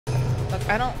Look,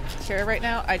 I don't care right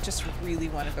now. I just really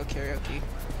want to go karaoke.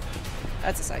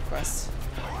 That's a side quest.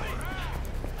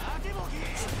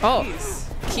 Oh,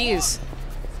 keys.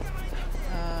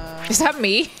 Is that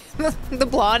me? The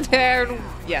blonde hair?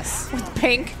 Yes. With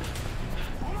pink?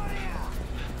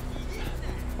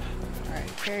 Alright,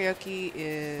 karaoke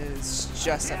is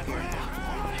just up here.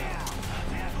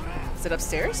 Is it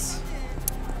upstairs?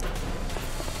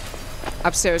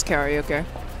 Upstairs karaoke.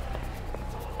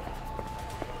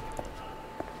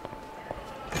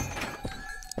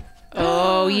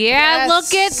 Oh yeah,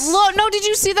 yes. look, no, did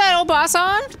you see that old boss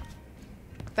on?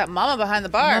 That mama behind the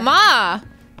bar. Mama!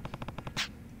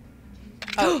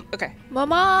 Oh, okay.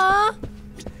 Mama!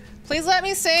 Please let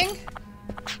me sing.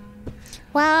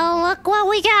 Well, look what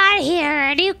we got here.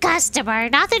 A new customer.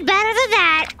 Nothing better than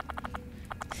that.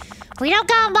 We don't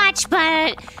got much,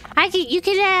 but you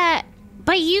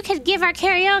could give our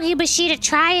karaoke machine a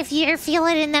try if you're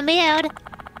feeling in the mood.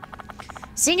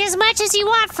 Sing as much as you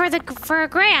want for a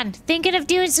grand. Thinking of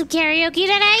doing some karaoke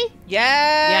today?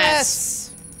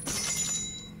 Yes.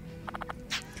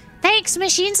 Thanks,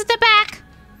 machines at the back.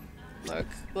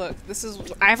 Look, this is...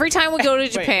 Every time we go to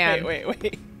Japan...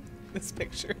 Wait. This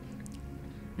picture.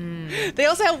 They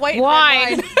also have white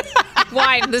wine. And red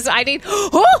wine. Wine. This, I need...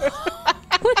 Oh!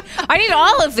 I need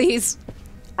all of these.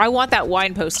 I want that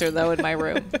wine poster, though, in my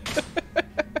room.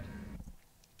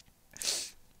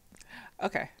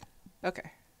 Okay.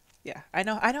 Yeah, I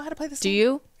know how to play this. Do game.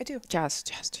 you? I do. Jazz,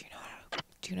 do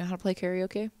you know how to play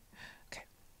karaoke? Okay.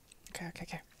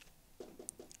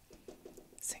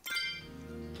 Sing.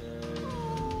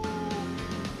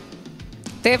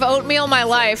 They have Oatmeal My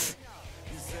Life.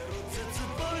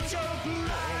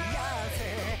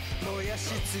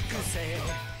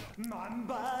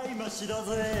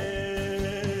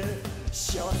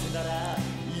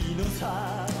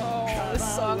 Oh,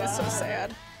 this song is so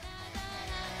sad.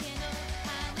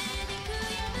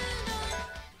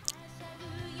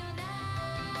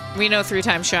 We know 3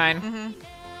 times shine. Mm-hmm.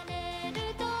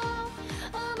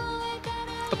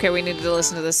 Okay, we need to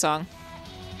listen to this song.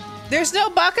 There's no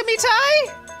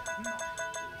Bakamitai?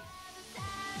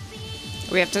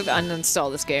 We have to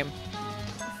uninstall this game.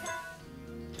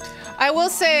 I will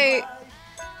say,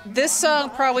 this song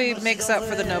probably makes up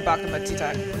for the no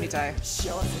Bakamitai.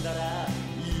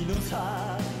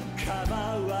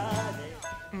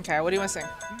 Okay, what do you want to sing?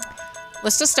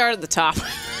 Let's just start at the top.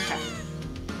 Okay.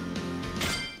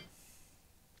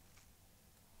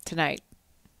 Tonight.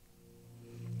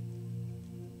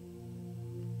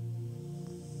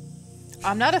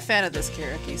 I'm not a fan of this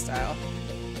karaoke style.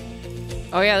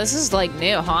 Oh yeah, this is like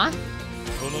new, huh?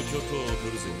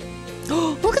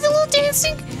 Look at the little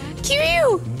dancing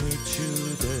Kiryu!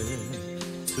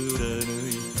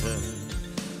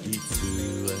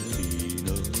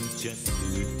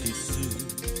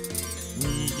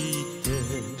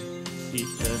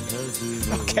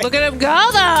 Okay. Look at him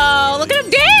go though! Look at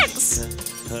him dance!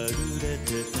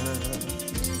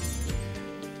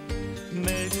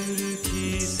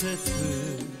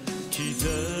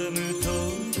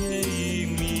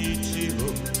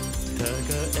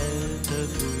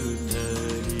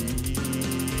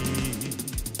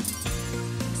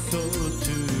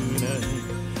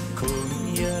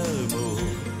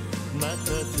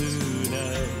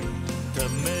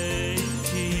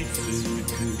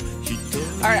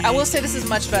 Alright, I will say this is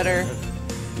much better.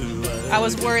 I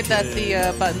was worried that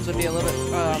the buttons would be a little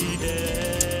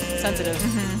bit sensitive.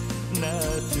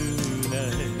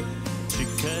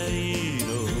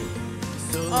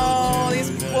 Oh, these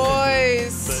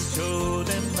boys!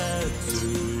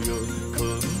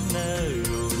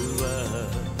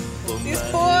 These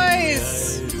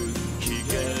boys!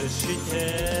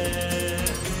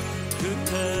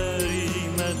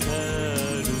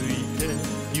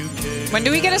 When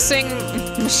do we get to sing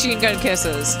Machine Gun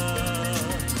Kisses?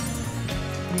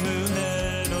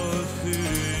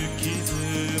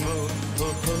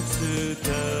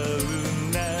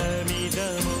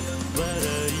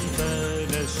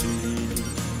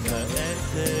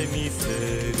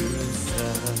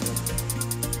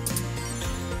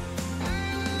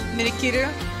 Minikiru?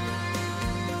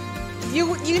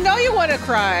 You know you want to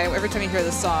cry every time you hear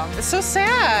this song. It's so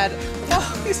sad.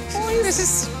 Oh, these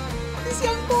boys. These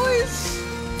young boys.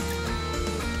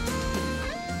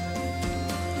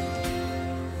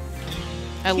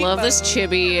 I love this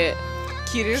chibi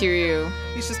Kiryu.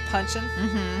 He's just punching.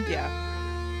 Yeah.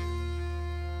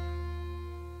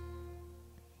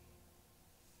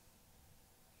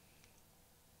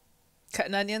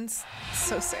 Cutting onions.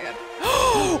 So sad.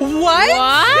 What?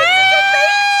 What? This is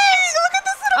amazing! Look at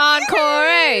this little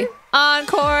Encore!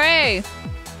 Encore!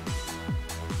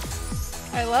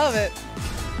 I love it.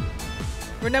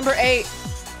 We're number 8.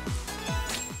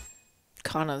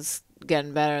 Kana's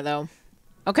getting better though.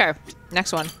 Okay,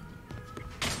 next one.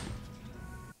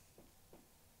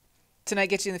 Tonight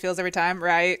gets you in the feels every time,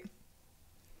 right?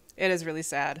 It is really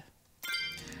sad.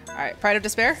 All right, Pride of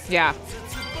Despair. Yeah.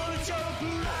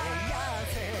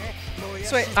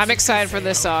 Sweet. I'm excited for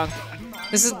this song.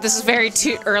 This is very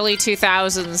early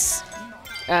 2000s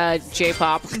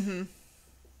J-pop. Mm-hmm.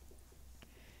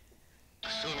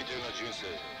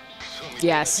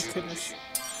 Yes. Goodness.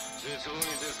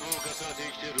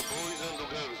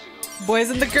 Boys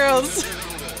and the girls.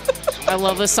 I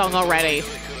love this song already.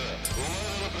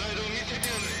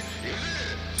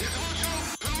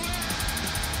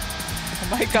 Oh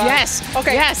my god. Yes.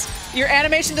 Okay. Yes. Your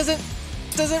animation doesn't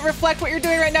reflect what you're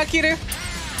doing right now, Kiru.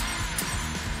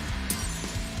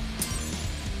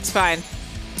 It's fine.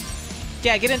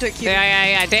 Yeah, get into it, Kiru.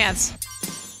 Yeah. Dance.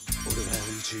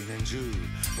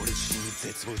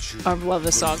 I love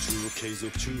this song.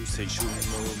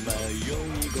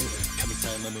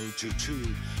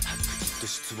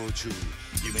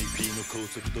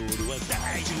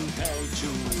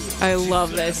 I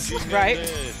love this. Right?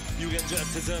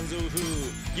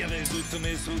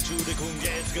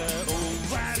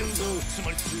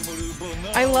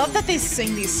 I love that they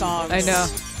sing these songs. I know.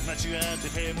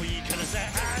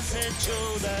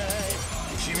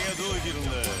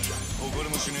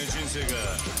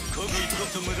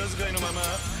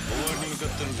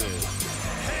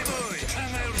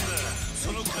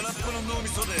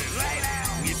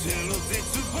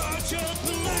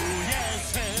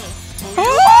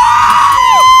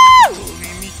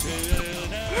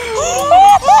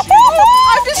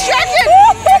 I'm distracted!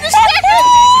 I'm distracted!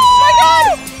 Oh my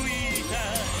god!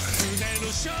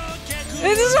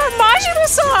 This is our Majima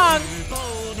song!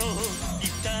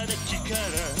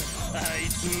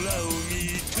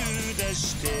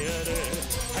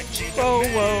 Whoa,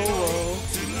 whoa, whoa.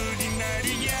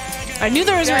 I knew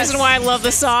there was a reason why I love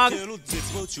this song.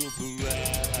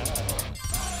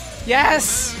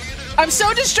 Yes! I'm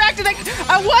so distracted, I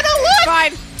want to look!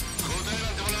 Fine.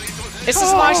 It's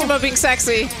just Majima being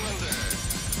sexy.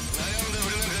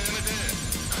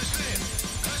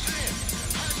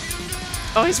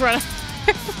 Oh, he's running.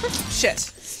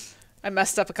 Shit. I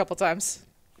messed up a couple times.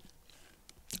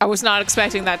 I was not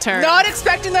expecting that turn. Not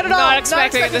expecting that at all. Not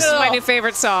expecting it. This is my all. new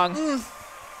favorite song.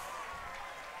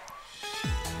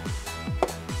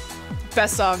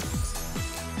 Best song.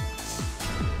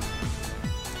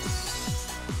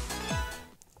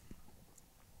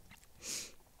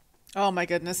 Oh my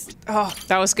goodness. Oh,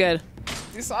 That was good.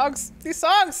 these songs. These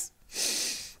songs.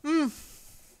 Do you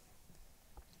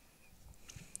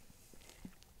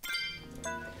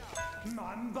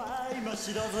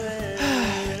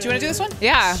want to do this one?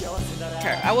 Yeah.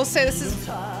 Okay, I will say this is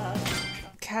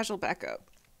casual backup.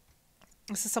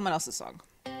 This is someone else's song.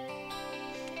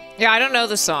 Yeah, I don't know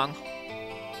this song.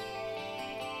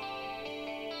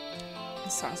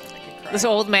 This song's gonna make me cry. This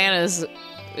old man is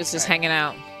just hanging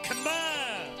out.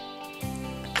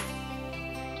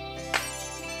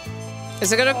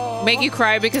 Is it gonna make you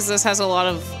cry because this has a lot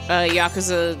of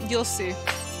Yakuza? You'll see.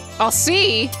 I'll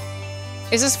see.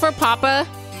 Is this for Papa?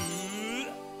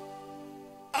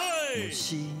 も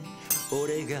し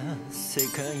俺が世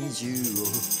界中を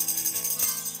好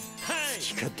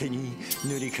き勝手に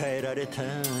塗り替えられた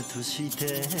とし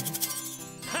て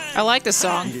I like this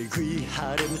song. 入れ食い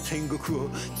ハレム天国を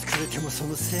作れてもそ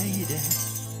のせいで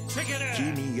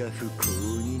君が不幸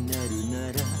になる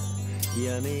なら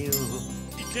やめよう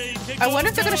I wonder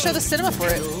if they're gonna show the cinema for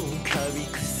it. カビ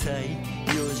臭い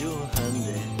四畳半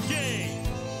で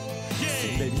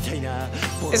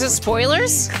Is it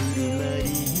spoilers?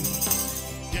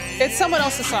 It's someone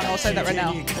else's song. I'll say that right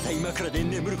now. Is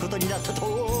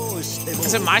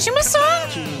it Majima's song?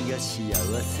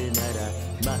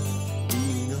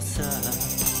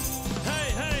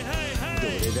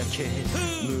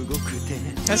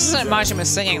 This isn't Majima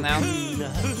singing though.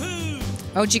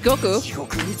 Oh, Jikoku.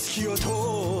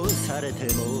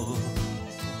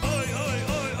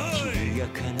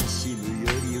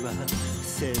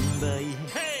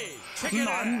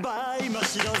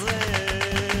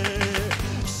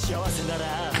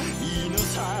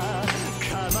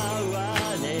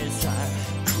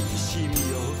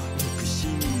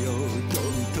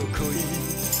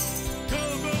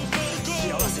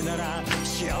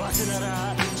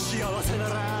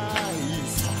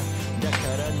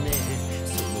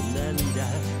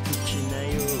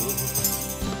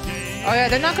 Oh yeah,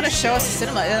 they're not gonna show us the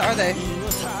cinema, are they?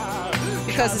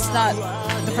 Because it's not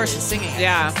the person singing it.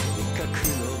 Yeah.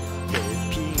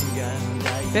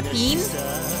 Pepin?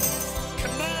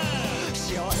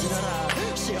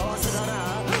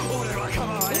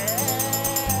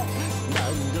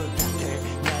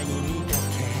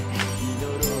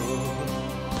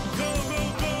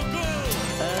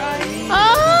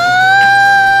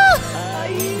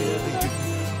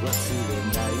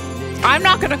 I'm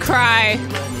not gonna cry.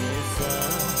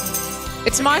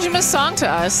 It's Majima's song to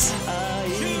us.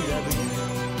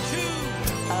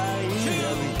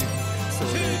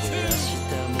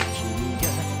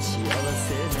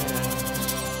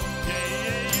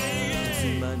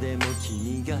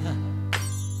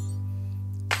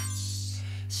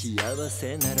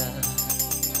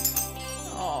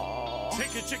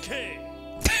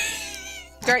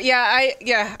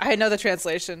 Yeah, I know the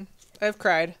translation. I've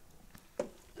cried.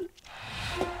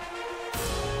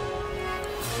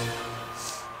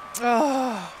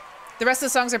 Oh. The rest of the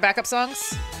songs are backup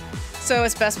songs, so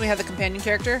it's best when we have the companion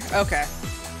character. Okay.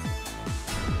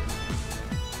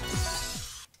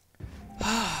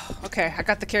 Okay, I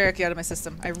got the karaoke out of my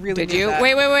system. I really Did you? that.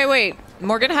 Wait.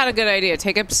 Morgan had a good idea.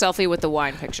 Take a selfie with the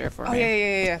wine picture for me. Oh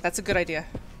yeah. That's a good idea.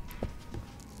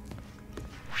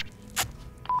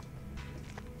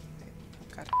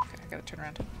 God, okay, I gotta turn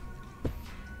around.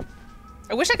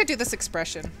 I wish I could do this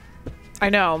expression. I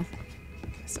know.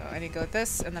 Okay, so I need to go with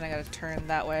this, and then I gotta turn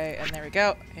that way, and there we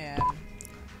go. And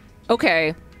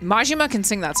Okay, Majima can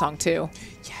sing that song too.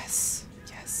 yes.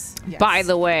 By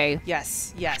the way.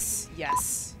 Yes.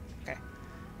 Okay.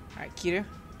 All right, Kiryu.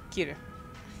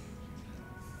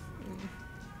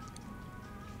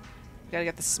 Gotta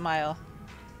get the smile.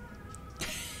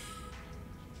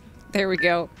 There we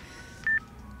go.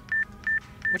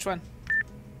 Which one?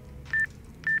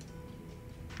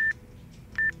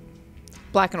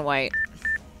 Black and white.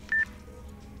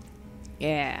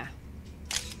 Yeah.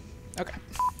 Okay.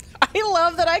 I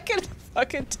love that I can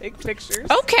fucking take pictures.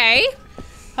 Okay.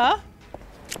 Huh?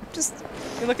 Just.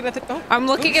 You're looking at the. Oh. I'm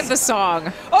looking at the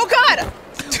song. Oh God!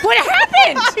 What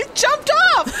happened? I jumped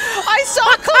off. I saw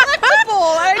a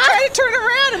collectible. I tried to turn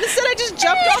around, and instead I just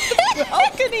jumped off the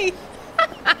balcony.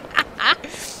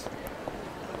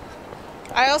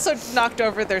 I also knocked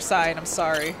over their sign. I'm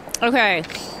sorry. Okay.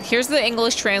 Here's the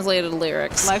English translated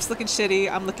lyrics. Life's looking shitty.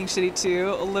 I'm looking shitty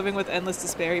too. Living with endless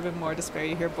despair, even more despair.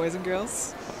 You hear, boys and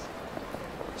girls?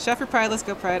 Chef for pride. Let's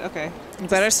go, pride. Okay. You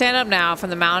better stand up now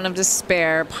from the mountain of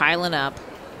despair piling up.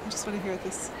 I just want to hear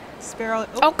this. Despair all.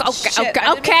 Okay. Shit.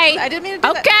 Okay. I didn't mean to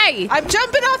do that. Okay. I'm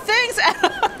jumping off things.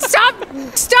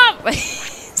 Stop.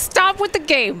 Stop with the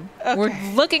game. Okay. We're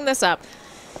looking this up.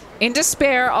 In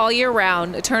despair all year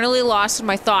round, eternally lost in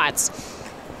my thoughts.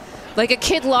 Like a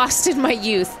kid lost in my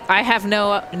youth, I have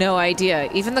no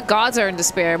idea. Even the gods are in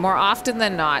despair more often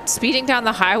than not, speeding down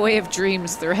the highway of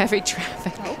dreams through heavy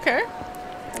traffic. Okay.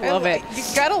 Love it. You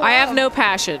gotta love. I have no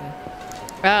passion.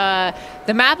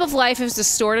 The map of life is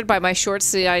distorted by my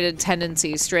short-sighted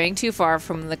tendencies, straying too far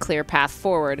from the clear path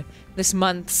forward. This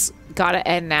month's gotta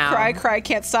end now. Cry,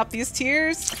 can't stop these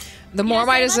tears. The more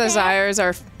my desires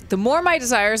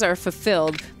are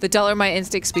fulfilled, the duller my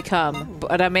instincts become.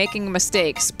 But I'm making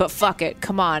mistakes. But fuck it.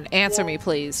 Come on, answer me,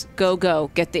 please.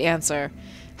 Go, get the answer.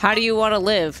 How do you want to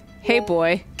live? Hey,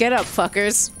 boy, get up,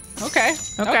 fuckers. Okay.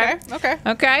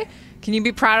 Okay. Can you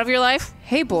be proud of your life?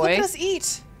 Hey, boy. Look at us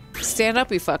eat. Stand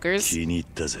up, you fuckers.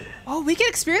 Oh, we get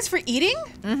experience for eating?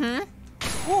 Mm-hmm.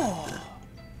 Oh.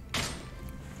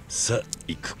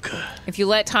 If you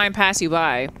let time pass you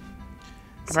by,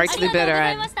 right to the bitter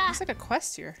end. Looks like a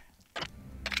quest here.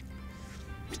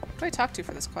 Who do I talk to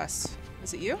for this quest?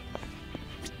 Is it you?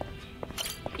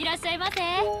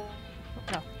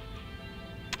 No.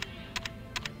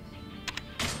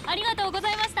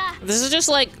 This is just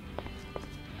like.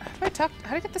 How do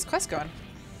I get this quest going?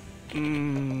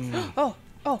 Oh.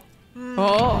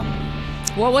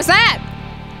 What was that?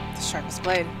 The sharpest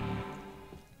blade.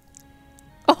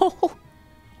 Oh.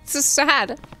 This is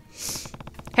sad.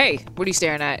 Hey, what are you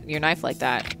staring at? Your knife like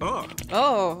that?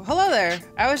 Oh, hello there.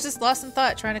 I was just lost in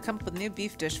thought trying to come up with a new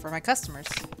beef dish for my customers.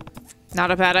 Not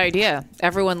a bad idea.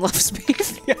 Everyone loves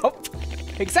beef. Yep.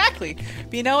 Exactly.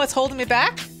 But you know what's holding me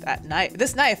back? That knife.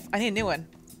 This knife. I need a new one.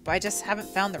 But I just haven't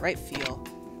found the right feel.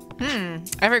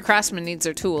 Every craftsman needs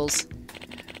their tools.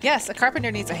 Yes, a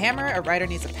carpenter needs a hammer, a writer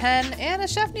needs a pen, and a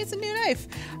chef needs a new knife.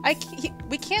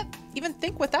 We can't even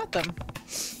think without them.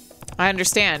 I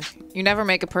understand. You never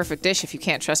make a perfect dish if you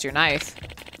can't trust your knife.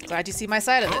 Glad you see my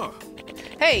side of it.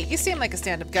 Hey, you seem like a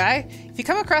stand-up guy. If you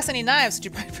come across any knives, would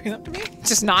you mind bring them to me?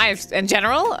 Just knives in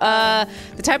general?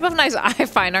 The type of knives I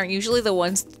find aren't usually the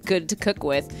ones good to cook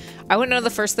with. I wouldn't know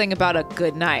the first thing about a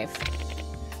good knife.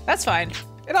 That's fine.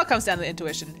 It all comes down to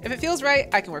intuition. If it feels right,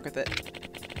 I can work with it.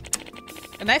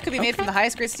 A knife could be made from the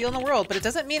highest grade steel in the world, but it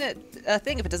doesn't mean a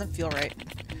thing if it doesn't feel right.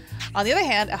 On the other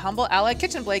hand, a humble allied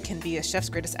kitchen blade can be a chef's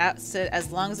greatest asset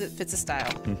as long as it fits his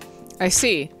style. I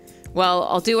see. Well,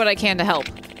 I'll do what I can to help.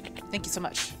 Thank you so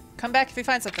much. Come back if you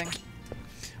find something.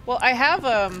 Well, I have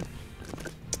one.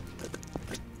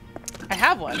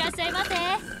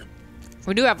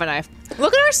 We do have a knife.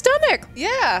 Look at our stomach.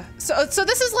 Yeah. So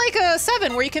this is like a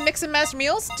 7 where you can mix and match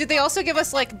meals. Did they also give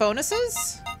us like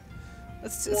bonuses?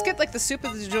 Let's get like the soup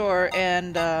of the jour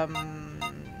and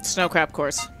Snow crab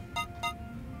course.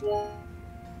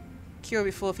 Kiryu will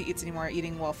be full if he eats anymore.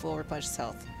 Eating while full replenishes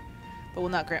health, but will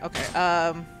not grant. Okay.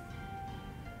 Oh,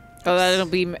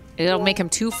 it'll make him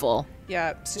too full.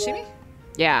 Yeah. Sashimi.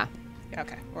 Yeah. Yeah.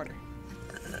 Okay. Order.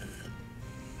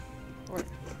 Order.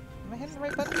 Am I hitting the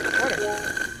right button?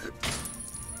 Order.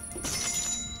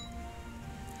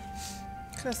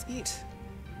 Let us eat.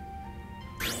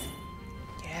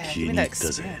 Yeah, give me that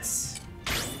experience.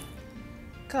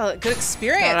 God, good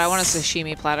experience. God, I want a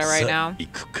sashimi platter right now.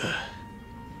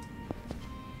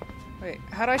 Wait,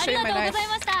 how do I show you my knife?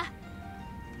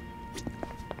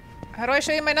 How do I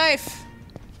show you my knife?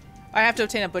 I have to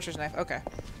obtain a butcher's knife. Okay.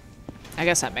 I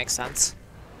guess that makes sense.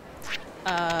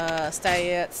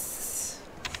 Stats.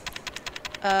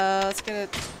 Let's get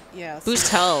it. Yeah. Boost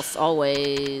health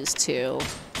always too.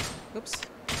 Oops.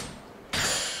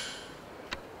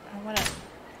 I want to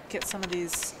get some of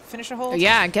these finisher holds.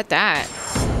 Yeah, get that.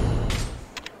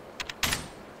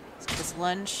 Let's get this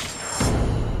lunge.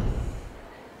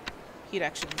 Heat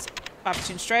actions.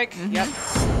 Opportune strike. Yep.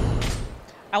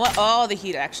 I want all the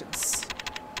heat actions.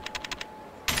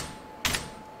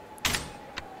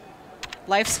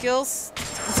 Life skills.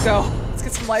 Let's go. Let's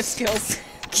get some life skills.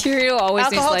 Kiryu always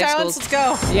needs Alcohol life talents.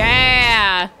 skills. Let's go.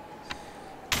 Yeah.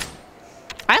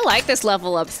 I like this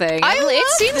level up thing. It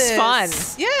seems fun.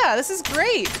 Yeah, this is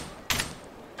great.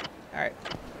 All right.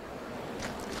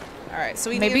 All right. So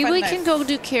maybe we can go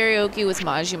do karaoke with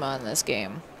Majima in this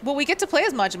game. Well, we get to play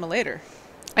as Majima later.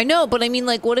 I know, but I mean,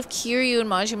 like, what if Kiryu and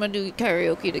Majima do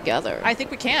karaoke together? I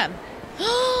think we can.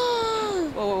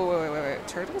 Whoa, wait.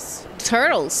 Turtles?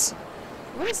 Turtles.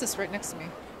 What is this right next to me?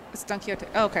 It's Don Quixote.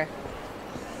 Oh, okay. It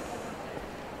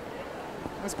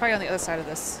was probably on the other side of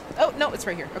this. Oh, no, it's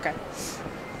right here. Okay.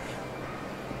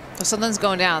 Oh, something's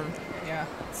going down. Yeah,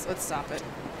 let's stop it.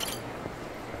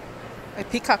 I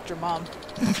peacocked your mom.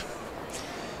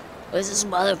 What's this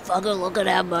motherfucker looking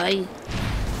at me?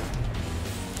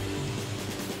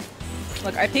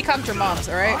 Look, I peacocked your moms,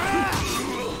 alright?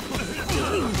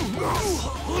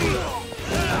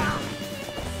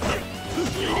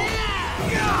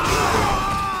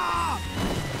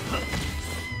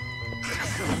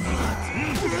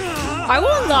 I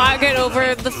will not get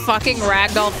over the fucking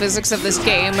ragdoll physics of this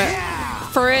game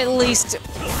for at least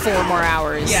 4 more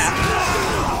hours. Yeah.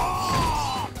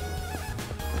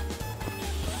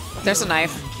 There's a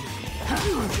knife.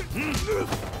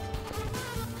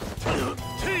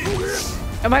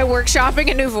 Am I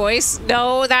workshopping a new voice?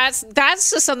 No, that's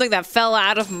just something that fell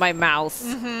out of my mouth.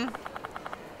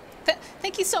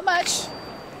 Thank you so much.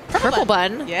 Purple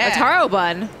bun? Yeah. A taro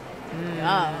bun?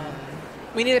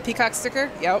 We need a peacock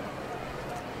sticker? Yep.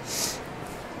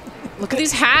 Look at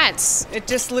these hats. It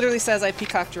just literally says I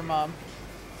peacocked your mom.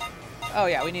 Oh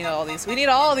yeah, we need all these. We need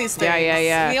all these things.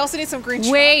 Yeah. We also need some green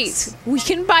Wait, trunks. we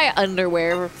can buy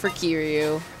underwear for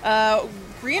Kiryu.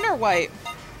 Green or white?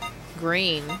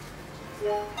 Green.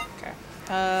 Okay.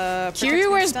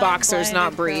 Kiryu wears boxers,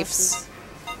 not briefs.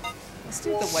 Let's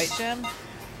do the white gem.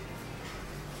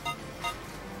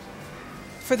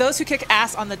 For those who kick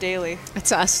ass on the daily.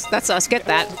 That's us. That's us. Get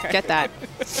that. Okay. Get that.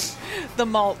 The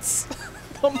malts.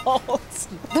 The malts.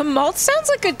 The malt sounds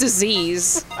like a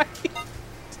disease.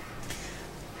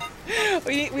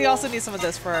 We also need some of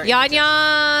this for our Yan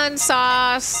yan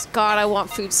sauce. God, I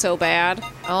want food so bad.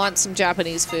 I want some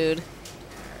Japanese food.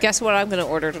 Guess what I'm gonna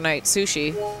order tonight?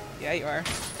 Sushi. Yeah, you are.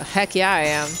 Heck yeah, I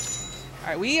am. All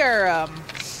right, we are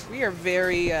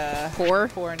very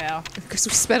poor now. Because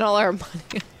we spent all our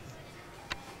money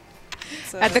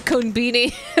So. at the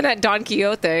Konbini and at Don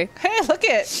Quixote. Hey, look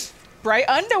it. Bright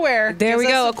underwear. There we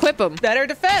Gives go. us Equip them. better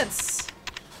defense.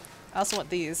 I also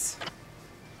want these.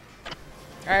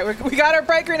 All right, we got our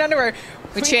bright green underwear.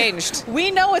 We changed. We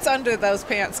know what's under those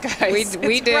pants, guys. We It's do.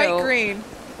 bright green.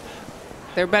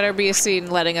 There better be a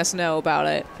scene letting us know about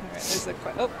it. All right, there's the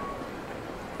oh.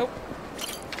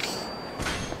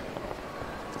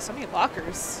 So many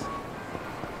lockers.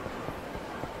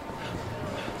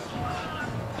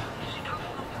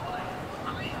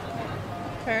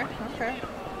 Okay.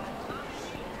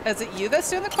 Is it you that's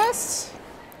doing the quest?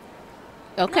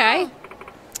 Okay. No.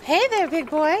 Hey there, big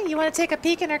boy. You want to take a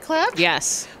peek in our club?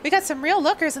 Yes. We got some real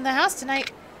lookers in the house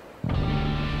tonight.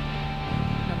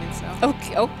 That means no.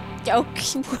 Okay. Okay.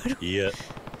 Yeah.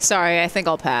 Sorry, I think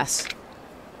I'll pass.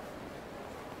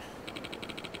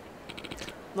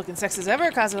 Looking sexy as ever,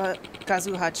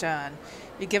 Kazuha-chan.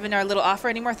 You giving our little offer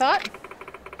any more thought?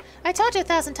 I told you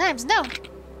 1,000 times, no.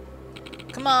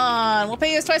 Come Come on, we'll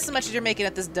pay you twice as much as you're making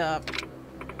at this dump.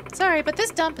 Sorry, but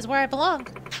this dump is where I belong.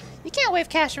 You can't wave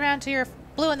cash around till you're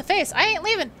blue in the face. I ain't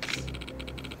leaving.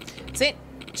 This ain't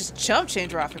just chump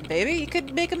change we're offering, baby. You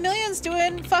could make millions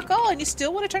doing fuck all, and you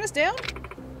still want to turn us down?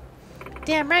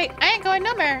 Damn right. I ain't going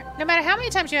nowhere, no matter how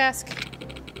many times you ask.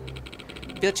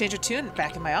 Be able to change your tune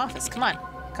back in my office. Come on,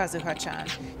 Kazuha-chan.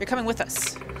 You're coming with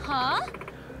us. Huh?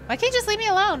 Why can't you just leave me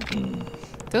alone?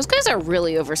 Those guys are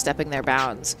really overstepping their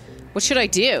bounds. What should I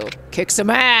do? Kick some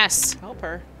ass! Help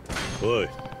her. Oi.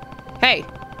 Hey,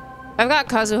 I've got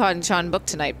Kazuha-chan booked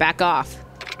tonight. Back off.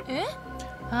 Eh?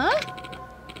 Huh?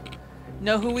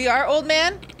 Know who we are, old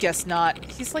man? Guess not.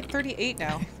 He's like 38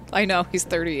 now. I know, he's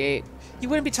 38. You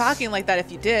wouldn't be talking like that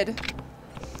if you did.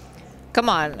 Come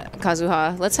on,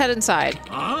 Kazuha. Let's head inside.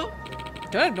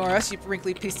 Don't ignore us, you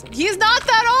wrinkly piece. He's not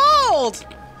that old!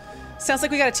 Sounds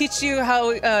like we gotta teach you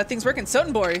how things work in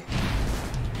Sotenbori.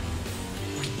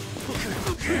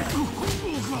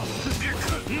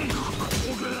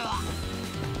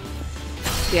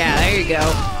 Yeah, there you go.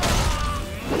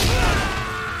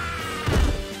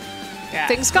 Yeah.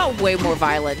 Things got way more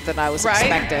violent than I was Right?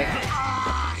 expecting.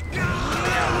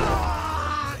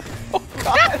 Oh,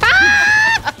 God.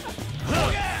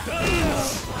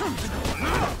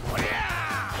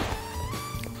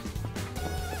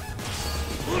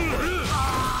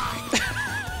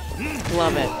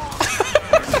 Love it.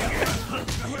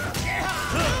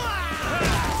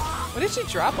 What did she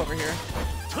drop over here?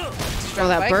 Oh,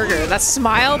 that burger. That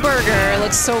smile burger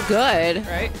looks so good.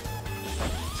 Right?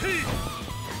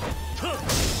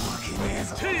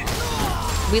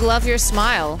 We love your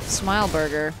smile. Smile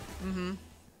burger.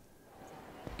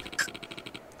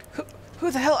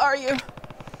 Who the hell are you?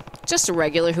 Just a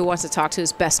regular who wants to talk to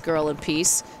his best girl in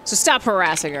peace. So stop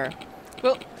harassing her.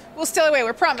 We'll stay away,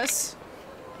 we promise.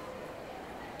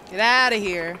 Get out of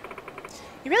here.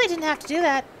 You really didn't have to do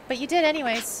that, but you did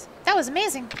anyways. That was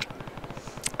amazing.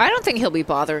 I don't think he'll be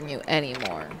bothering you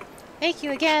anymore. Thank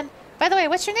you again. By the way,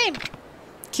 what's your name?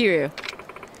 Kiryu.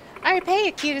 I repay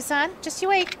you, Kiryu-san. Just you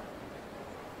wait.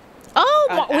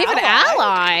 Oh, An we have an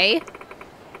ally.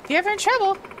 If you're ever in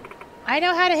trouble, I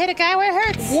know how to hit a guy where it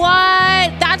hurts.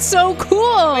 What? That's so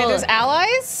cool. Wait, there's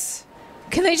allies?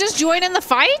 Can they just join in the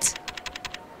fight?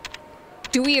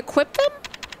 Do we equip them?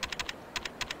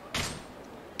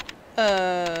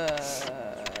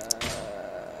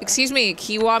 Excuse me,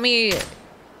 Kiwami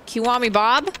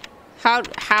Bob? How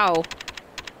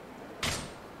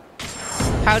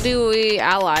do we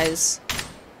allies?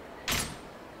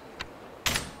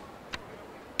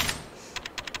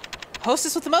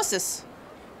 Hostess with the mostess.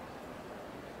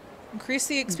 Increase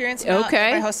the experience amount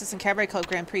Okay. by hostess in Cabaret Club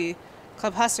Grand Prix.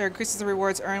 Club Hustler increases the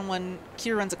rewards earned when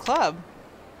Kiryu runs a club.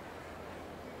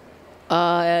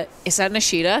 Is that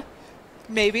Nishida?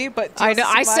 Maybe, but do you I know.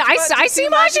 also I see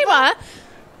Majima.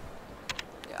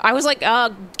 I was like,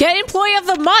 get employee of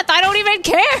the month. I don't even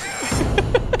care.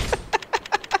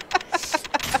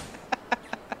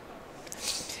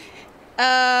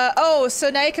 Oh, so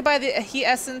now you can buy the heat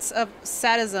essence of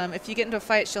sadism. If you get into a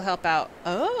fight, she'll help out.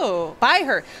 Oh, buy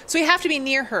her. So we have to be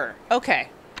near her. Okay.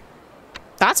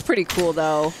 That's pretty cool,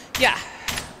 though. Yeah.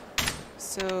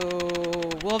 So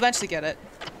we'll eventually get it.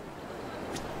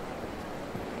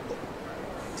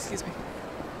 Excuse me.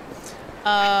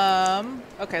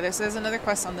 Okay, there's another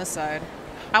quest on this side.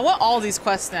 I want all these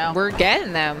quests now. We're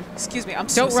getting them. Excuse me, I'm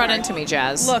so Don't run sorry. into me,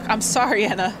 Jazz. Look, I'm sorry,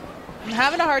 Aenne. I'm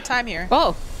having a hard time here.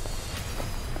 Oh.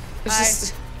 There's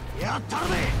just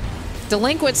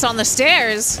delinquents on the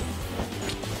stairs.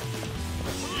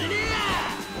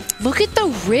 Look at the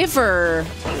river.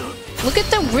 Look at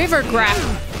the river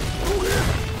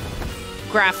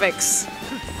graphics.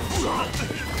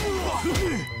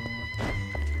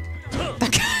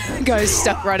 That guy's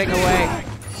stuck running away.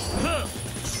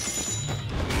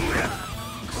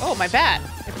 Oh, my bat.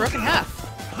 It broke in half.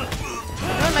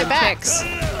 Oh, my back. Picks.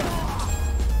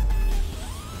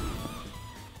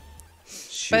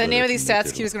 By the name of these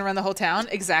stats, Q's gonna run the whole town.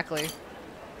 Exactly.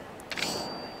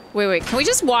 Wait. Can we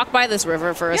just walk by this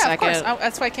river for a Yeah, second? of course.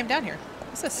 That's why I came down here.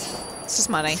 What's this? It's just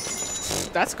money.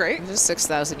 That's great. Just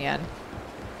 6,000 yen.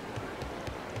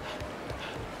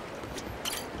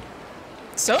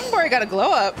 Sotenbori got a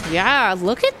glow up. Yeah,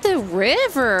 look at the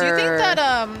river. Do you think that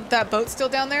that boat's still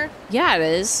down there? Yeah, it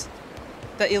is.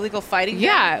 The illegal fighting?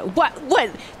 Yeah. What?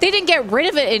 They didn't get rid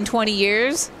of it in 20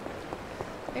 years.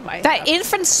 They might. That have.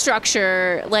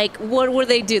 infrastructure, like, what would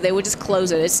they do? They would just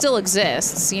close it. It still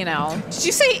exists, you know. Did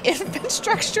you say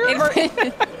infrastructure or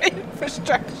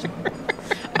infrastructure?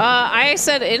 I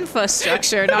said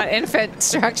infrastructure, not infant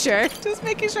structure. Just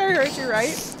making sure I heard you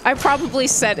right. I probably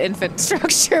said infant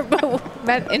structure, but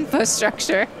meant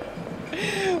infrastructure.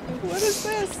 What is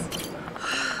this?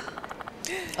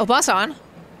 Obasan.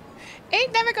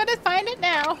 Ain't never gonna find it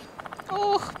now.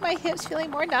 Oh, my hip's feeling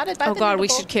more knotted by the Oh god, we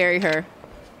noodle. should carry her.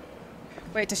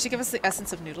 Wait, does she give us the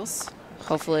essence of noodles?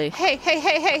 Hopefully. Hey, hey,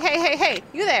 hey, hey, hey, hey, hey,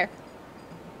 you there.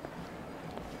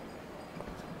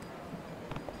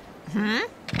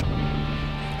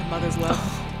 My mother's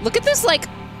love. Look at this, like,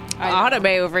 I know.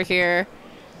 anime over here.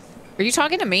 Are you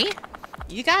talking to me?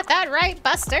 You got that right,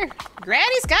 Buster.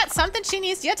 Granny's got something she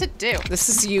needs you to do. This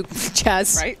is you,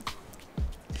 Chaz. Right?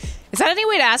 Is that any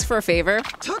way to ask for a favor?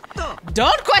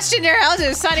 Don't question your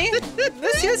elders, Sonny.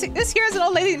 this here's an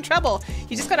old lady in trouble.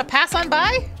 You just gotta pass on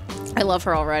by? I love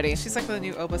her already. She's like the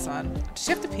new Obasan. Does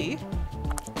she have to pee?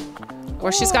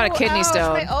 Or she's got a kidney ouch,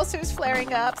 stone. My ulcer's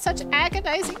flaring up. Such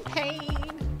agonizing pain.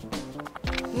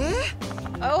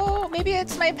 Oh, maybe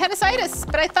it's my appendicitis,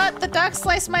 but I thought the doc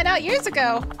sliced mine out years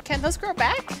ago. Can those grow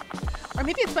back? Or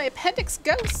maybe it's my appendix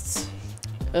ghosts.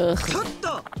 Ugh.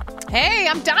 Hey,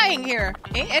 I'm dying here.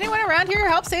 Ain't anyone around here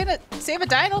help save a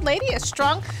dying old lady? A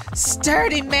strong,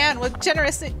 sturdy man with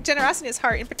generosity in his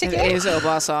heart in particular. It is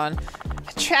Obasan.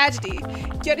 A tragedy.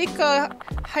 Yoriko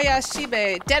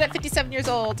Hayashibe, dead at 57 years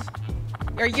old.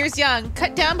 Or years young.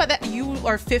 Cut down by that. You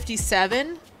are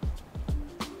 57?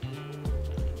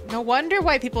 No wonder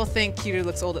why people think Kiryu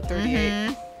looks old at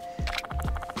 38.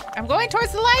 I'm going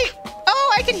towards the light.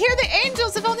 Oh, I can hear the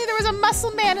angels. If only there was a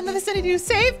muscle man in the vicinity who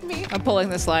saved me. I'm pulling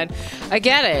this line. I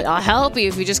get it. I'll help you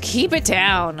if you just keep it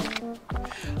down.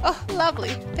 Oh, lovely.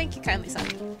 Thank you kindly, son.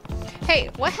 Hey,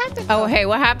 what happened? Oh, hey,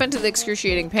 what happened to the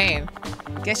excruciating pain?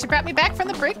 Guess you brought me back from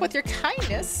the break with your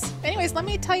kindness. Anyways, let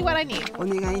me tell you what I need.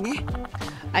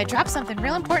 I dropped something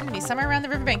real important to me somewhere around the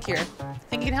riverbank here.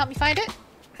 Think you can help me find it?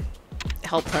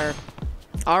 Help her.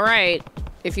 All right.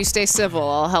 If you stay civil,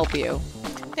 I'll help you.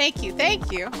 Thank you,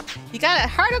 thank you. You got a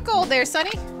heart of gold there,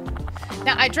 Sonny.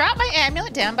 Now, I dropped my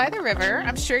amulet down by the river.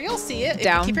 I'm sure you'll see it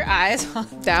Down. if you keep your eyes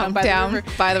Down by the river.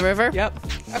 by the river? Yep.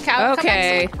 Okay, I'll come back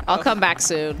Okay, soon. I'll come back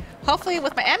soon. Hopefully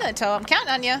with my amulet toe, I'm counting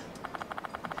on you.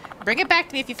 Bring it back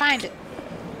to me if you find it.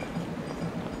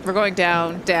 We're going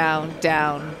down, down,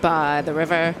 down by the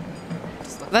river.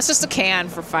 That's just a can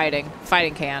for fighting.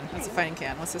 Fighting can. That's a fighting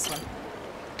can. What's this one?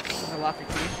 A locker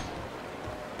key.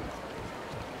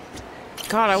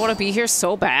 God, I want to be here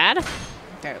so bad.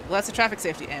 Okay, well that's a traffic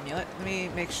safety amulet. Let me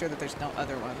make sure that there's no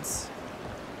other ones.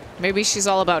 Maybe she's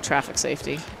all about traffic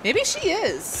safety. Maybe she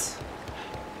is.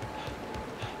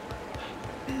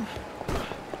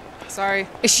 Sorry.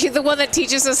 Is she the one that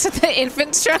teaches us the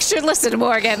infant structure? Listen,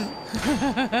 Morgan.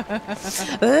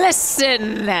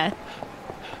 Listen. Oh,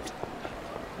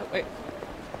 wait.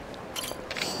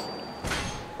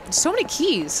 So many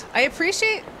keys. I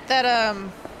appreciate that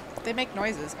they make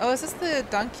noises. Oh, is this the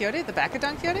Don Quixote? The back of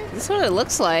Don Quixote? This is what it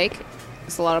looks like.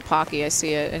 There's a lot of Pocky. I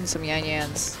see it. And some Yan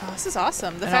Yans. Oh, this is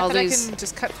awesome. The And all fact that these- I can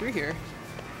just cut through here.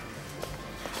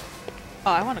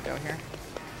 Oh, I want to go here.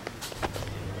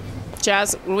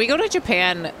 Jazz, when we go to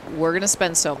Japan, we're going to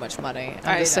spend so much money.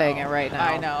 I'm just saying it right now.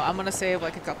 I know. I'm going to save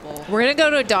like a couple. We're going to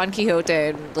go to Don Quixote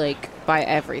and, like, buy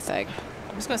everything.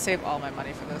 I'm just going to save all my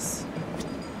money for this.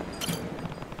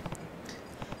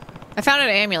 I found an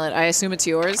amulet. I assume it's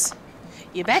yours.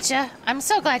 You betcha. I'm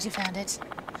so glad you found it.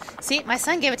 See, my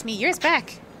son gave it to me years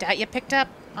back. Doubt you picked up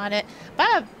on it. But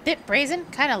a bit brazen,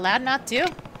 kind of loud not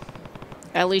to.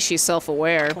 At least she's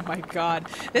self-aware. Oh my god.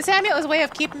 This amulet was a way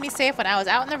of keeping me safe when I was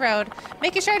out on the road,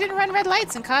 making sure I didn't run red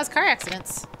lights and cause car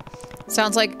accidents.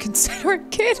 Sounds like a considerate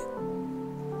kid.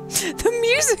 The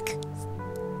music.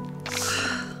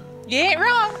 You ain't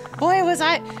wrong. Boy, was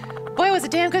a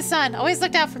damn good son. Always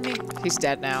looked out for me. He's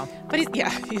dead now. But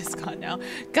he's gone now.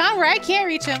 Gone where I can't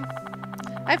reach him.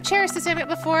 I've cherished this amulet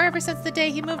before, ever since the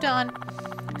day he moved on.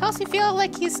 Helps me feel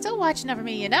like he's still watching over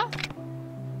me, you know?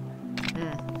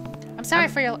 I'm sorry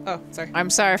for your... Oh, sorry. I'm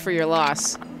sorry for your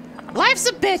loss. Life's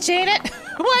a bitch, ain't it?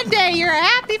 One day you're a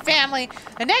happy family.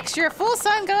 The next your full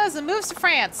son goes and moves to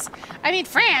France. I mean,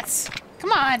 France.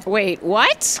 Come on. Wait,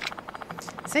 what?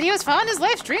 Said he was following his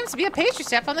life's dreams to be a pastry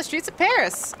chef on the streets of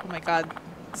Paris. Oh my god.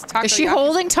 It's takoyaki. Is she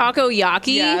holding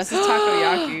takoyaki? Yeah, this is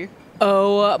takoyaki.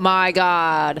 Oh my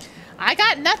god. I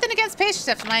got nothing against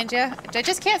pastry chefs, mind you. I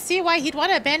just can't see why he'd want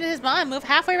to abandon his mom and move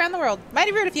halfway around the world.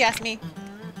 Mighty rude if you ask me.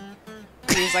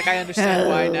 He's like, I understand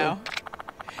why now.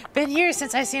 Been years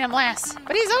since I've seen him last,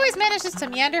 but he's always manages to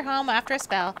meander home after a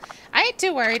spell. I ain't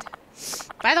too worried.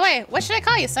 By the way, what should I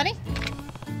call you, Sonny?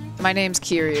 My name's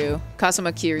Kiryu.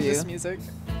 Kazuma Kiryu. This music.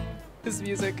 This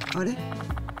music.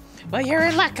 Well, you're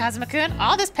in luck, Kazuma-kun.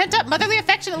 All this pent-up motherly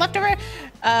affection and leftover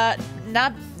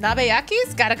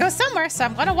nabeyaki's gotta go somewhere, so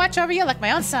I'm gonna watch over you like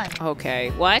my own son. Okay,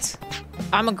 what?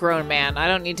 I'm a grown man. I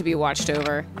don't need to be watched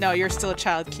over. No, you're still a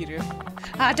child, Kiryu.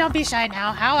 Don't be shy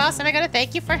now. How else am I gonna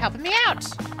thank you for helping me out?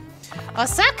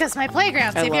 Osaka's my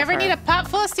playground, so I if you love ever her. need a pot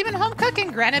full of steaming home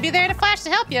cooking, Gran'll be there in a flash to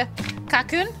help you.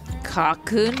 Kakun?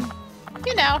 Kakun?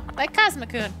 You know, like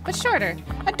Kazuma-kun, but shorter.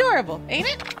 Adorable, ain't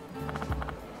it?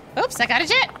 Oops, I got a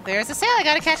jet. There's a sale I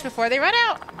gotta catch before they run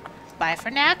out. Bye for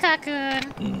now,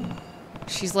 Kakun.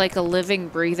 She's like a living,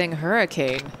 breathing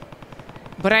hurricane.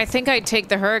 But I think I'd take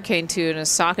the hurricane too in a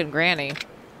sock and granny.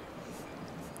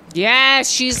 Yes,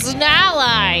 she's an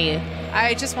ally.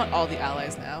 I just want all the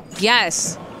allies now.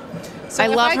 Yes. So I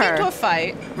if love I get her. into a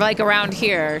fight, Like around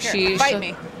here. here, fight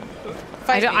me.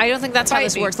 Fight I don't think that's how Fight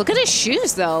this me. works. Look at his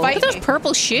shoes, though. Fight Look at those me.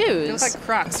 purple They shoes. look like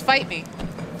Crocs. Fight me.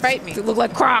 Fight me. They look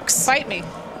like Crocs. Fight me.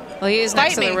 Well, he is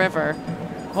next Fight to the me. river.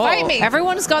 Fight Whoa, me.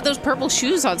 Everyone's got those purple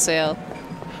shoes on sale.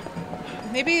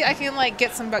 Maybe I can like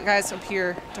get some guys up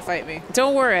here to fight me.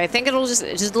 Don't worry. I think it'll just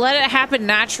let it happen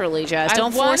naturally, Jess.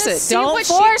 Don't I wanna force it. see Don't what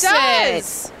she force it.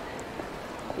 does.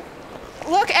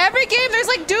 Look, every game there's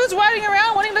like dudes riding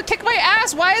around wanting to kick my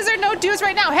ass. Why is there no dudes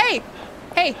right now? Hey,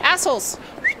 hey, assholes.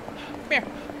 Come here.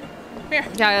 Come here.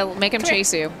 Yeah, make him Come here.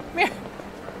 chase you. Come here.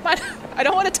 Come on. I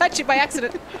don't want to touch you by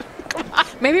accident. Come on.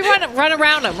 Maybe run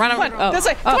around him. Run Come on. oh. This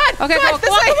way. Oh. Come on. Okay, come on. come This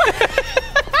on. way.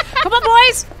 Come on,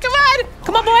 boys. Come on.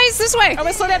 Come on, boys. This way. I'm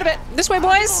gonna slow down a bit. This way,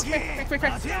 boys. Come here. Come here.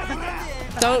 Come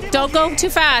here. Don't go too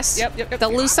fast. Yep.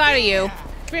 They'll lose sight of you.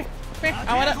 Come here. Come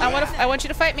here. I want you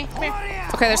to fight me. Come here.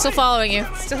 Okay, they're still following you.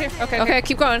 Still here. Okay. Okay,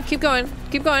 keep going. Keep going.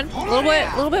 Keep going. A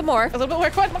little bit more. A little bit more.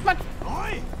 Come on. Come on.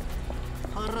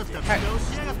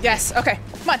 Alright. Yes. Okay.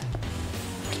 Come on.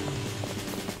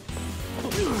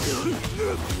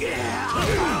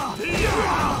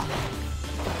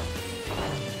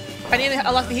 I need to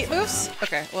unlock the heat moves.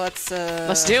 Okay. Well,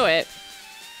 Let's do it.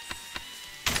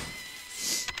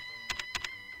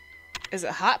 Is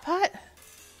it hot pot?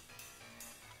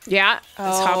 Yeah, it's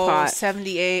hot pot.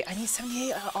 78. I need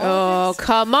 78. Oh,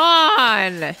 come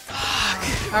on.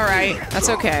 All right. That's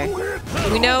okay.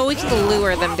 We know we can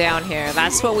lure them down here.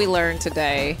 That's what we learned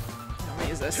today. I'm gonna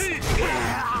use this.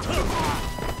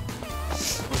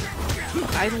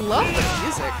 I love the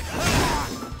music.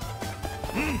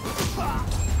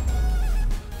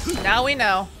 Now we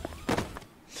know.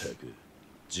 ったく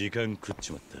時間食っ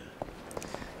ちまっ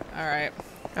た。 All right.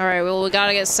 All right, well, we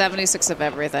gotta get 76 of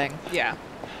everything. Yeah.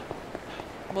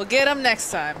 We'll get them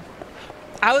next time.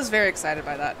 I was very excited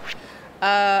by that.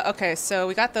 Okay, so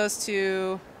we got those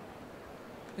two.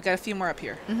 We got a few more up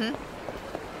here. Mm-hmm.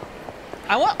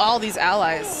 I want all these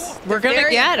allies. We're They're gonna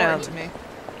very get important 'em. to me.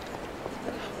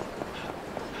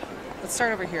 Let's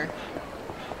start over here.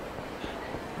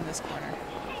 In this corner.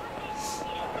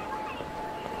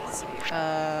 Let's see.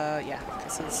 Yeah. Okay,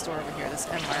 so the store over here, this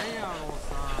Mart.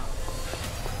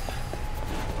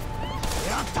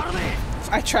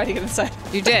 I tried to get inside.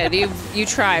 You did. You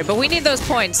tried. But we need those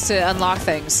points to unlock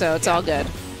things, so it's all good.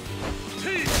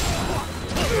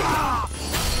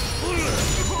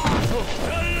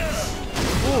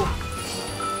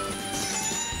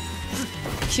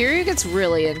 Kiryu gets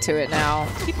really into it now.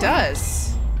 He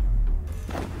does.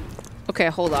 Okay,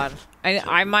 hold on.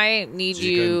 I might need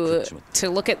you to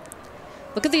look at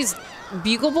these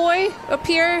Bugle Boy up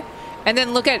here, and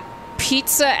then look at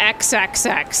Pizza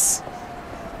XXX.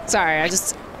 Sorry,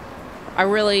 I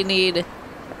really need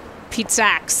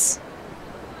pizzax.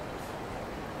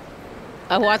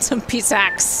 I want some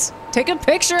pizzax. Take a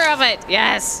picture of it.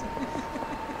 Yes.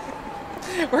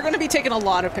 We're going to be taking a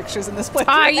lot of pictures in this place.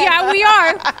 Yeah, we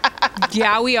are.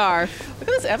 Yeah, we are. Look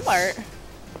at this Mart.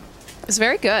 It's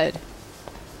very good.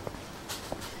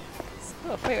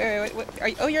 Oh,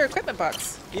 wait. Oh, your equipment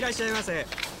box.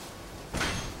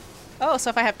 Oh, so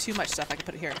if I have too much stuff, I can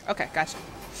put it here. Okay, gotcha.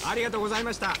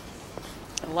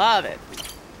 Love it.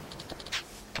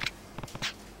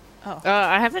 Oh.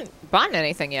 I haven't bought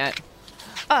anything yet.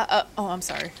 Oh, I'm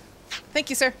sorry. Thank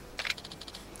you, sir.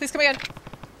 Please come again.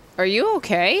 Are you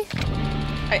okay?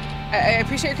 I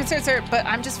appreciate your concern, sir, but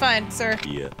I'm just fine, sir.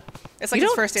 Yeah. It's like You his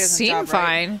don't first day as a seem job,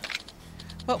 right?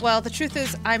 fine. Well, the truth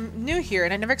is, I'm new here,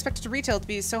 and I never expected retail to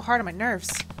be so hard on my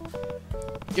nerves.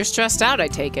 You're stressed out, I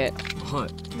take it.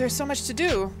 There's so much to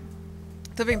do.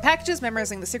 Delivering packages,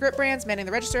 memorizing the cigarette brands, manning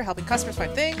the register, helping customers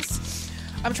find things.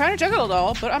 I'm trying to juggle it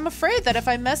all, but I'm afraid that if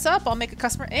I mess up, I'll make a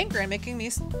customer angry and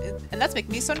that's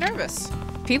making me so nervous.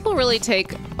 People really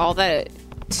take all that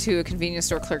to a convenience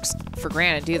store clerks for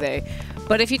granted, do they?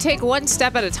 But if you take one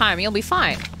step at a time, you'll be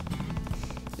fine.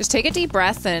 Just take a deep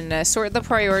breath and sort the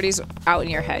priorities out in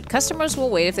your head. Customers will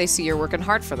wait if they see you're working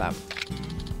hard for them.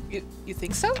 You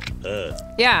think so?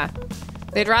 Yeah.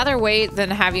 They'd rather wait than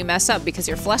have you mess up because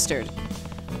you're flustered.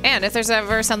 And if there's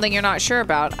ever something you're not sure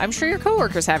about, I'm sure your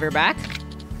coworkers have your back.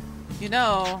 You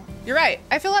know, you're right.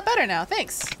 I feel a lot better now.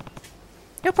 Thanks.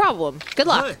 No problem. Good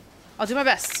luck. I'll do my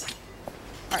best.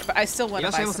 All right, but I still want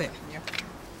to buy something from you.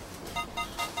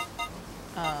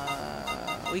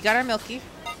 We got our Milky.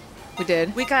 We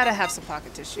did. We gotta have some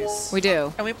pocket tissues. We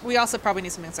do. And we also probably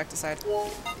need some insecticide.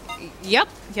 Yep.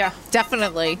 Yeah.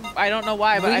 Definitely. I don't know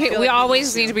why, but I feel we like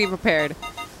always need to be prepared.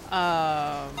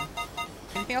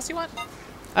 Anything else you want?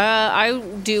 I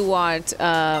do want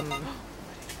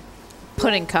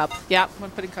pudding cup. Yep.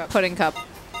 One pudding cup. Pudding cup.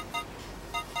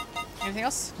 Anything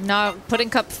else? No, pudding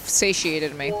cup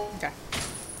satiated me. Okay.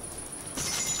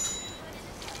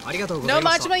 No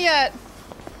Majima yet.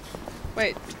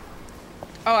 Wait.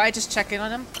 Oh, I just check in on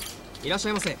him.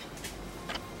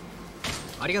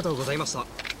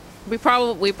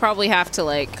 We probably have to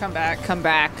like Come back. Come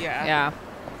back. Yeah.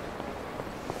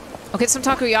 I'll get some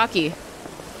takoyaki.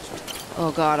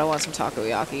 Oh god, I want some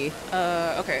takoyaki.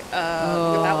 Okay. Get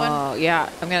that one. Oh yeah,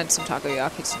 I'm gonna have some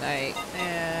takoyaki tonight.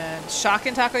 And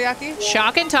Shockin' takoyaki.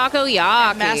 Shockin'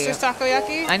 takoyaki. Master's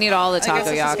takoyaki. I need all the I guess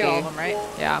let's just get all takoyaki. of them, right?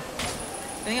 Yeah.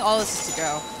 I think all this is to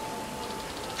go.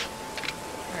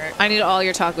 All right. I need all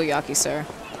your takoyaki, sir.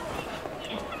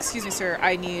 Excuse me, sir.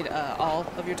 I need all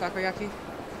of your takoyaki.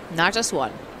 Not just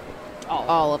one. All.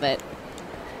 All of it.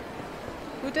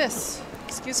 Who dis?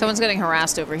 Excuse Someone's getting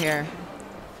harassed over here.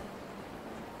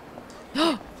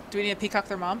 me. Do we need to peacock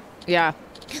their mom? Yeah.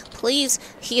 Please,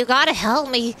 you gotta help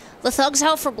me. The thug's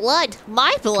out for blood.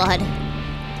 My blood.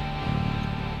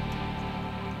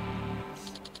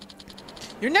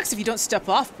 You're next if you don't step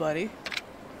off, buddy.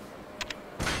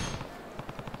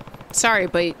 Sorry,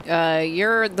 but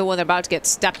you're the one about to get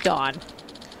stepped on.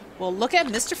 Well, look at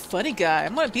Mr. Funny Guy.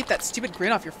 I'm gonna beat that stupid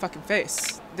grin off your fucking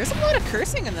face. There's a lot of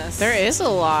cursing in this. There is a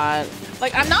lot.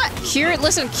 Like, I'm not...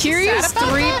 Listen, Kiryu's sad about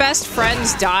 3 that? best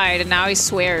friends died, and now he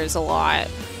swears a lot.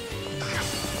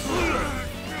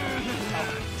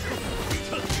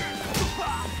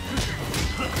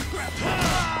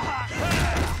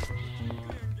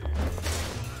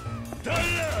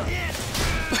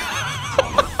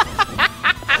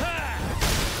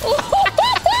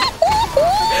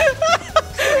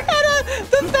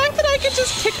 The fact that I can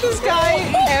just kick this guy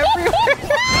everywhere.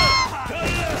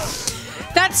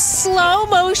 That slow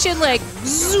motion, like,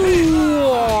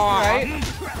 zoom. Right?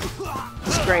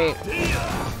 It's great.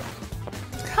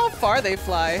 How far they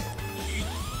fly.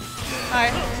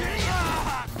 Hi.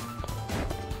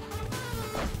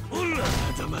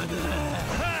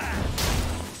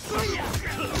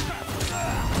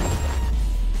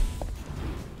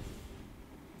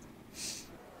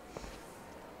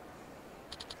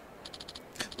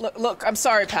 Look, I'm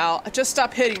sorry, pal. Just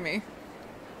stop hitting me.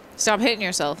 Stop hitting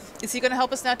yourself. Is he gonna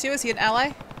help us now too? Is he an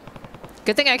ally?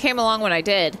 Good thing I came along when I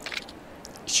did.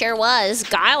 Sure was.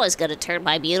 Guy was gonna turn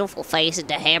my beautiful face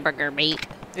into hamburger meat.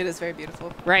 It is very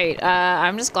beautiful. Right.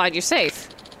 I'm just glad you're safe.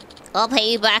 I'll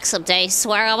pay you back someday.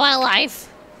 Swear on my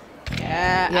life.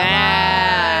 Yeah.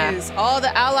 Yeah. Allies. All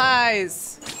the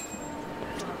allies.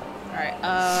 All right.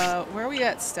 Where are we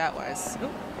at stat-wise?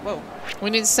 Ooh, whoa. We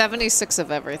need 76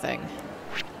 of everything.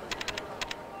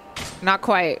 Not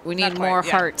quite. We need Not quite, more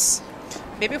yeah. hearts.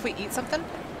 Maybe if we eat something,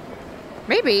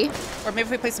 Maybe. or maybe if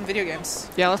we play some video games.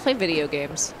 Yeah, let's play video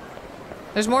games.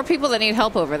 There's more people that need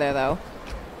help over there, though.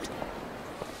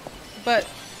 But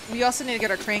we also need to get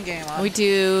our crane game on. We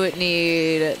do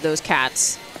need those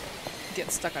cats. Getting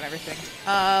stuck on everything.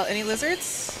 Any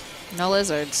lizards? No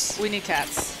lizards. We need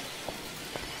cats.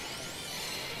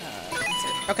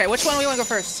 Insert. Okay, which one do we want to go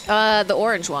first? The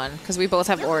orange one, because we both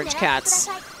have orange cats.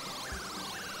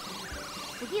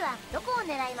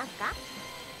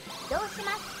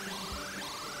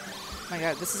 My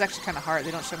god, this is actually kind of hard.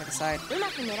 They don't show me the side. I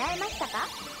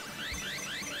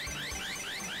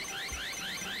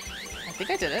think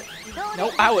I did it.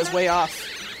 Nope, I was way off.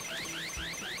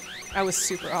 I was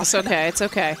super off. It's okay, it's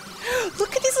okay.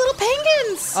 Look at these little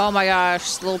penguins! Oh my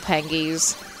gosh, little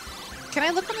pengies. Can I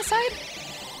look on the side?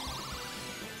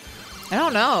 I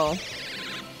don't know.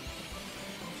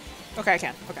 Okay, I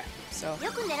can. Okay, so...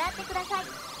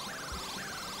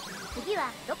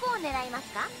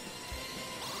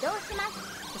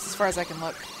 That's as far as I can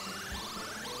look.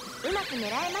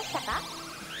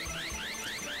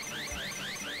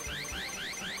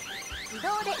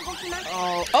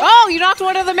 Oh, you knocked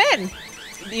one of them in.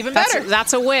 Even better.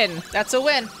 That's a win. That's a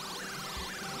win.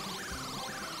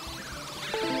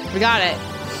 We got it.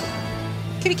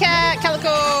 Kitty cat,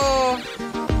 calico.